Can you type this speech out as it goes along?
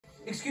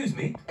Excuse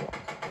me,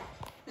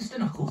 Mr.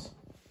 Knuckles?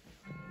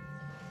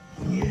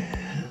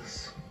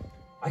 Yes?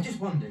 I just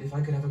wondered if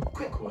I could have a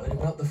quick word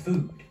about the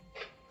food.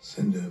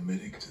 Send a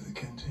medic to the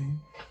canteen.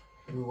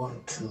 You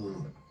want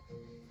to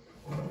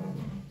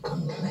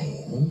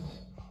complain?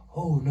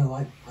 Oh, no,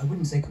 I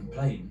wouldn't say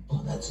complain.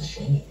 Well, that's a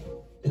shame,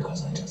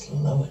 because I just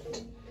love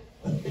it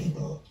when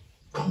people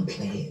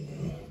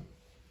complain.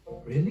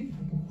 Really?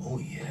 Oh,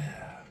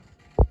 yeah.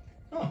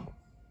 Oh.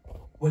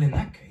 Well, in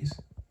that case,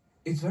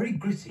 it's very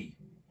gritty.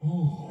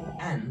 Oh.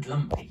 And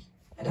lumpy.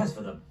 And as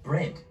for the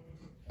bread,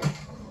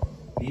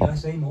 need I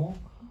say more?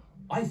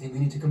 I think we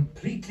need to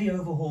completely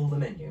overhaul the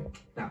menu.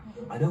 Now,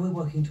 I know we're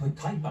working to a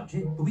tight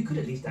budget, but we could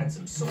at least add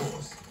some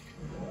sauce.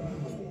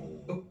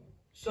 Oh,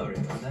 sorry,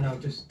 and then I'll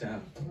just,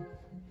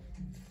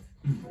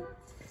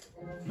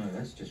 No,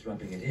 that's just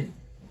rubbing it in.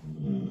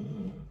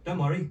 Don't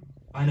worry,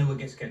 I know what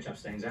gets ketchup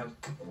stains out.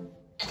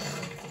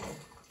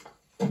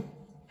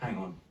 Hang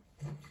on.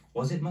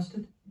 Was it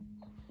mustard?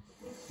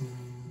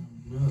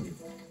 No.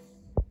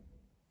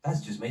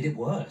 That's just made it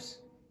worse.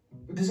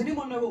 Does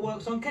anyone know what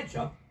works on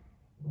ketchup?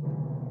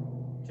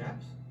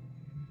 Chaps?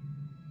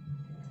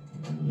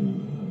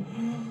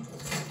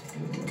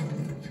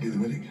 Forget the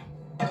medic.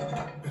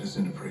 Better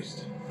send a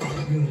priest.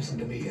 You listen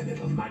to me, you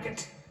little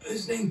maggot.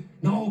 Listening?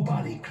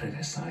 Nobody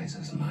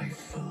criticizes my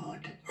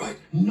food. Right.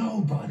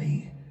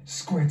 Nobody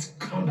squirts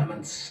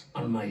condiments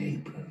on my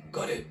apron.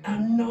 Got it.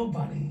 And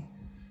nobody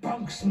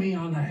bonks me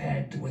on the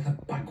head with a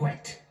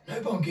baguette.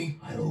 No bonking.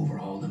 I'll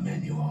overhaul the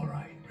menu, all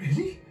right.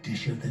 Really?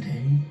 Dish of the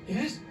day?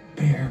 Yes?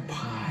 Bear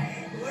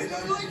pie. I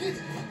don't like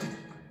it.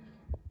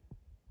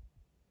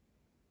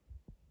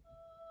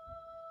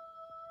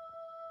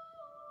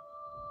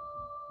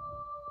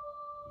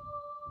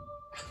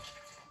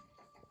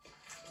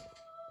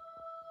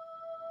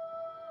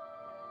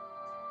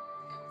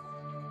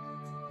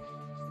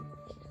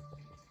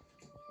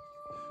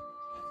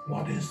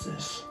 What is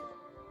this?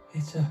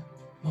 It's a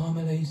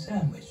marmalade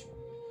sandwich.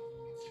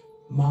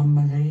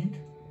 Marmalade?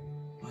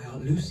 My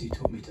Aunt Lucy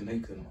taught me to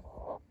make them.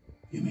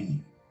 You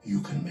mean you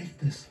can make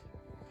this?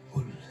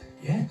 Well,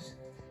 yes.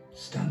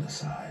 Stand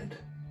aside.